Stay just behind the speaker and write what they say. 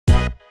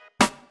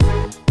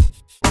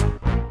Hello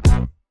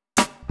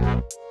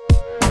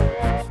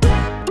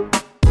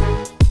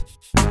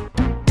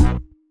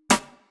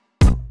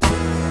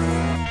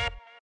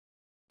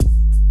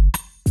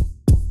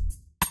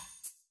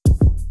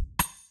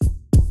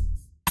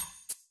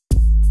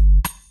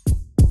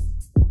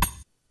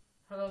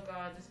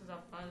guys, this is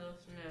Alfonso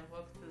Smith.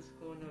 Welcome to the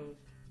school news.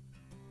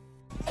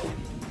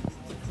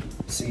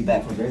 So you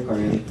back from break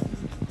already?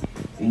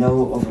 You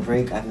know, over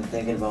break I've been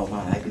thinking about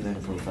my IB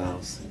learning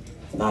profiles.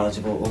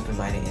 Knowledgeable,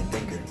 open-minded, and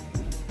thinker.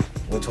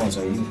 Which ones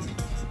are you?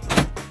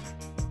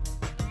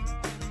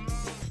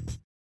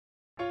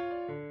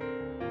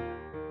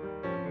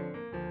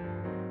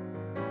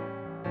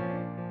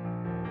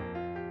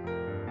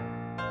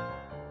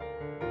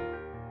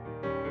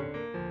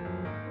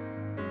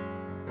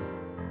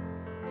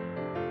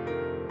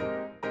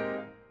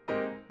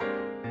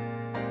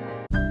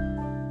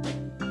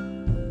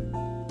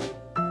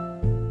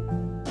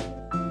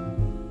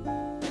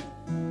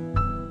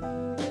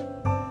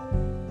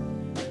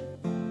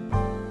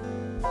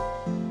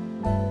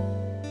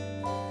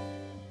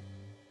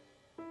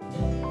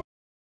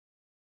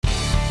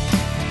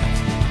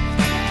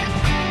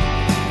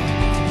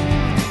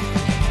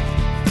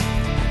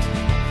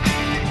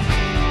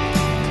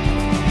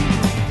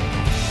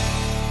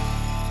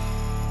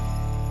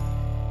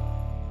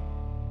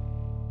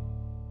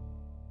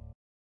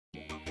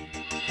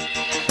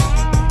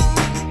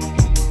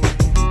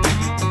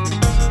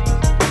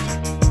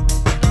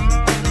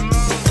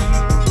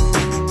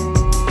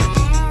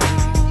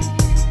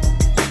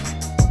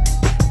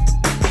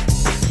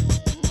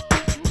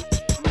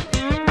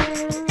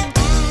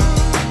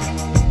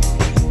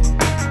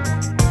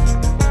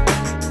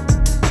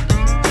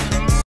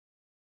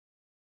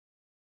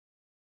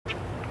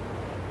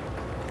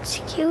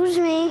 Excuse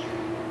me.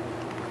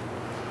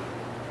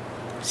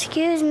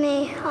 Excuse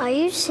me, are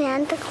you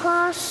Santa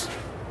Claus?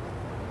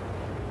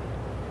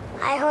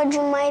 I heard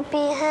you might be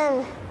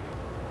him.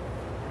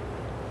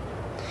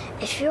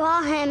 If you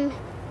are him,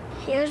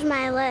 here's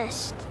my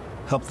list.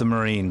 Help the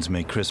Marines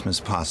make Christmas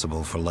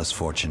possible for less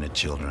fortunate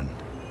children.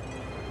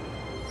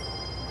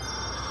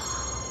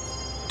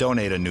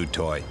 Donate a new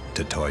toy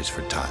to Toys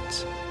for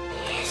Tots.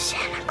 Here's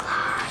Santa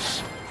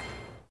Claus.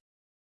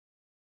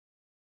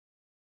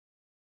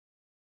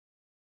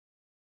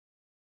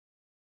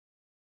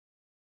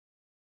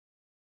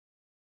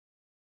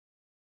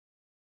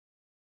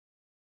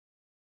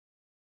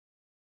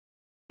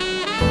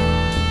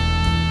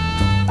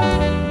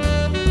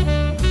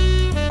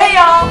 Hey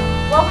y'all,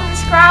 welcome to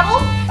Scrabble,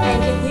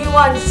 and can you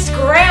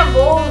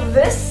unscramble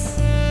this?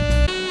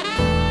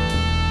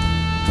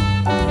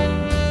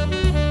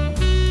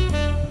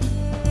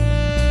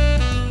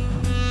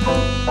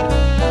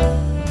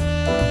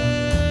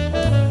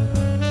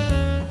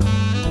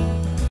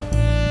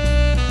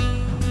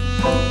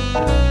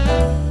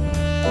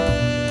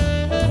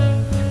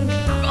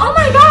 Oh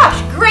my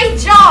gosh, great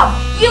job!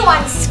 You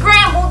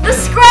unscrambled the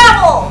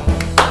Scrabble!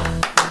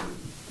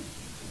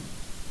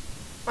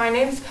 My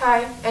name's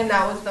Kai, and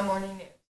that was the morning news.